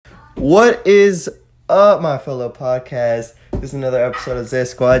What is up, my fellow podcast? This is another episode of Z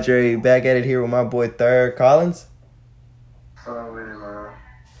Squadre. Back at it here with my boy Third Collins.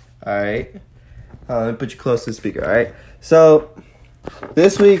 Alright. Let me put you close to the speaker, alright? So,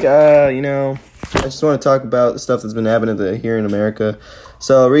 this week, I just want to talk about the stuff that's been happening here in America.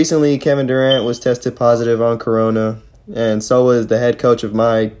 So, recently, Kevin Durant was tested positive on Corona, and so was the head coach of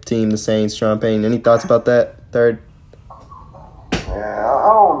my team, the Saints, Sean Payton. Any thoughts about that, Third? Yeah,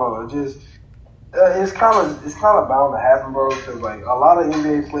 I don't know. It's kind of bound to happen, bro. Because like a lot of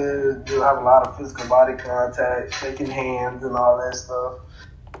NBA players do have a lot of physical body contact, shaking hands, and all that stuff.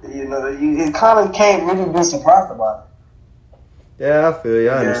 You kind of can't really be surprised about it. Yeah, I feel you.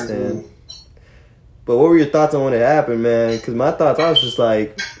 I understand. But what were your thoughts on when it happened, man? Because my thoughts, I was just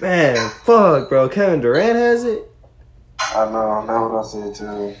like, man, fuck, bro. Kevin Durant has it? I know. That's what I said,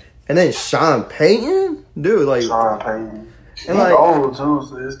 too. And then Sean Payton? Dude, like... Sean Payton. And he's like, old, too,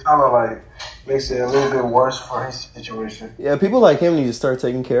 so it's kind of like... makes it a little bit worse for his situation. Yeah, people like him need to start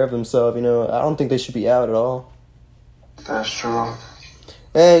taking care of themselves, I don't think they should be out at all. That's true.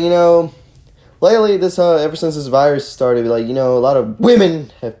 And, lately, ever since this virus started, a lot of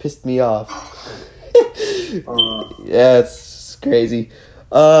women have pissed me off. Yeah, it's crazy.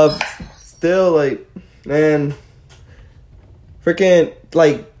 Still, man, freaking,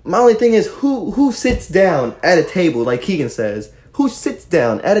 my only thing is who sits down at a table, like Keegan says, who sits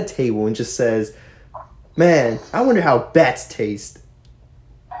down at a table and just says, man, I wonder how bats taste.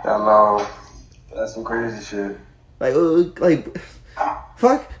 I know. That's some crazy shit.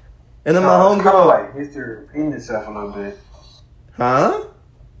 Fuck. And then my homegirl. Kind of like history repeating itself a little bit. Huh?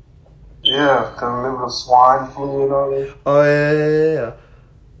 Yeah, because remember the swine flu and all that? Oh, yeah.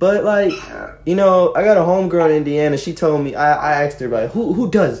 But, I got a homegirl in Indiana. She told me, I asked her, who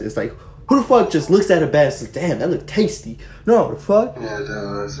does this? Who the fuck just looks at a bat and says, damn, that look tasty? No, the fuck? Yeah, it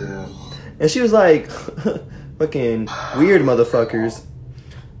does, yeah. And she was like, fucking weird motherfuckers.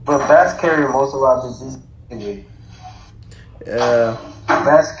 But bats carry most of our disease. Yeah.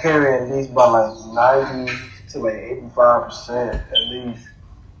 Bats carry at least by 90 to 85% at least.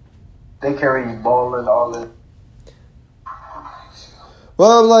 They carry Ebola and all that.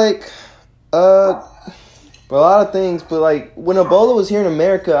 Well, a lot of things, but when Ebola was here in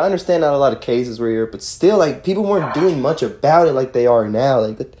America, I understand not a lot of cases were here, but still, people weren't doing much about it like they are now.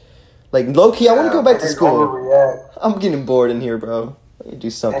 Low key, I want to go back to school. Overreact. I'm getting bored in here, bro. I need to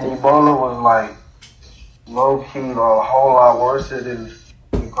do something. And Ebola was low key, a whole lot worse than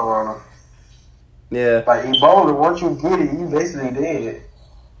Corona. Yeah. Ebola, once you get it, you basically dead.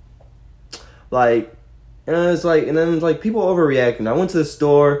 And then people overreacting. I went to the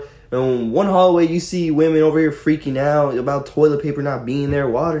store. And one hallway, you see women over here freaking out about toilet paper not being there,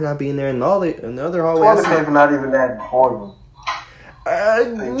 water not being there, and the other hallway. Toilet paper not even that important.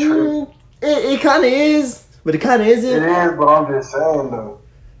 It kind of is, but it kind of isn't. It is, but I'm just saying though.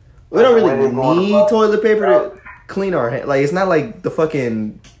 We don't really need toilet paper to clean our hands. It's not like the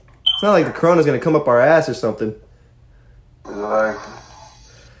fucking. It's not like the corona's gonna come up our ass or something. Like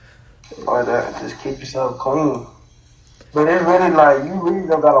that, just keep yourself clean. But it's really you really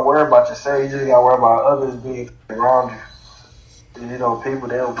don't gotta worry about yourself. You just gotta worry about others being around you. People,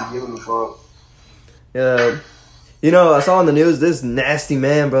 they don't be giving a fuck. Yeah. I saw on the news this nasty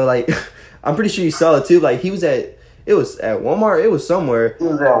man, bro. I'm pretty sure you saw it too. It was at Walmart. It was somewhere. He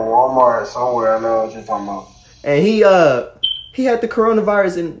was at Walmart somewhere. I know what you're talking about. And he had the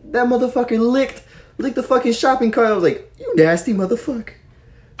coronavirus, and that motherfucker licked the fucking shopping cart. I was like, you nasty motherfucker.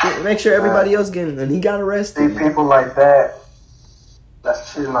 Make sure everybody else getting, and he got arrested. See, people like that, that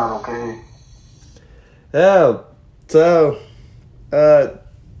shit not okay. Oh,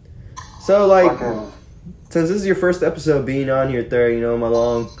 since this is your first episode being on here, Third, my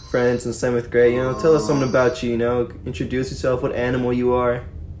long friends in 7th grade, tell us something about you, introduce yourself, what animal you are.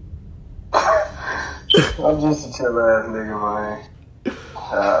 I'm just a chill ass nigga, man.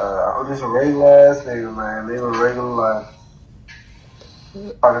 I'm just a regular ass nigga, man. Live a regular life.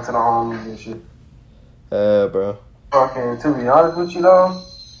 Talking to the homies and shit. Bro. Fucking, to be honest with you though,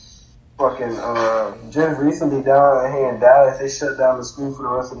 just recently down here in Dallas, they shut down the school for the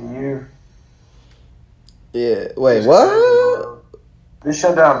rest of the year. Yeah. Wait, what? They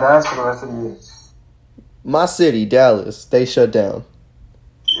shut down Dallas for the rest of the year. My city, Dallas, they shut down.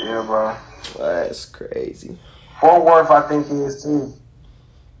 Yeah, bro. That's crazy. Fort Worth, I think, is too.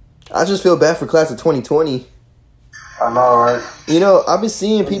 I just feel bad for class of 2020. I know, right? I've been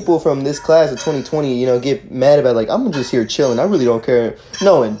seeing people from this class of 2020, get mad about, I'm just here chilling. I really don't care.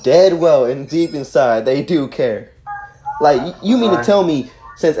 Knowing dead well and deep inside, they do care. You mean to tell me,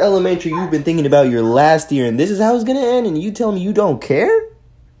 since elementary, you've been thinking about your last year and this is how it's going to end, and you tell me you don't care?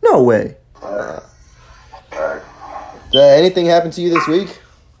 No way. Did anything happen to you this week?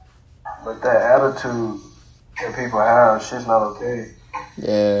 But that attitude that people have, shit's not okay.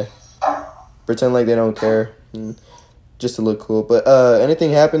 Yeah. Pretend like they don't care. Just to look cool. But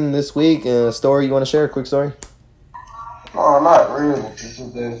anything happened this week? A story you want to share? A quick story? No, not really. It's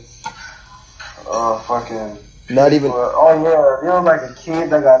just that, fucking... Not even... Oh, yeah. There was like a kid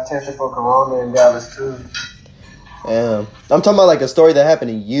that got tested for corona in Dallas, too. Damn. I'm talking about like a story that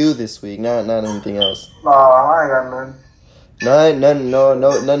happened to you this week, not anything else. No, I ain't got nothing.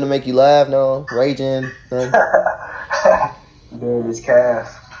 Nothing to make you laugh, no raging, nothing. Doing this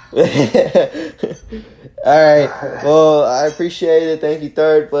cast. Alright. Well, I appreciate it. Thank you,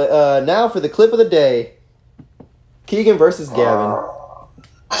 Third. But now for the clip of the day. Keegan versus Gavin.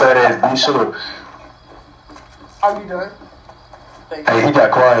 Fat ass bitch, shut up. How you doing? Hey, he got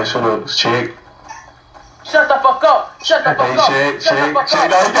quiet, shut up, chick. Shut the fuck up! Shut the fuck Hey, up! chick. Shut the fuck No,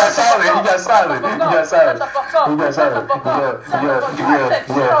 up! he got silent. He got silent. Shut the fuck up!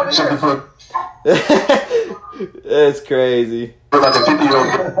 Yeah. Shut the fuck. That's crazy. Look like a 50-year-old.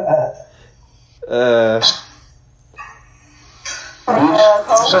 Bitch.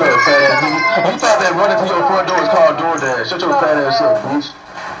 Shut up, fat ass nigga. You thought that running through your front door was called DoorDash. Shut your fat ass up, bitch.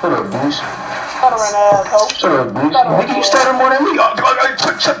 Shut up, bitch. Stuttering asshole. Shut up, bitch. Nigga, you stutter more than me.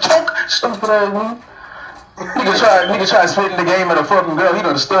 Choke. Stupid ass nigga. Nigga try spitting the game at a fucking girl. He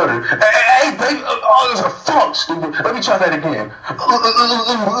done stuttered. Hey, baby. Oh, this is a fuck, stupid. Let me try that again.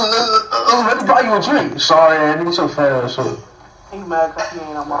 Let me buy you a drink. Sorry, nigga. So fat ass up. He mad because he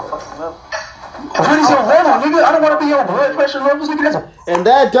ain't on my fucking level. What is your level, nigga? I don't want to be on blood pressure levels, nigga. And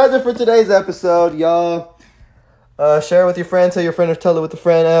that does it for today's episode, y'all. Share it with your friend, tell your friend, or tell it with a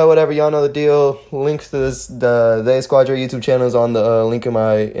friend, whatever, y'all know the deal. Links to the A Squadron YouTube channel is on the link in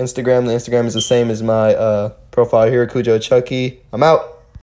my Instagram. The Instagram is the same as my profile here, Cujo Chucky. I'm out.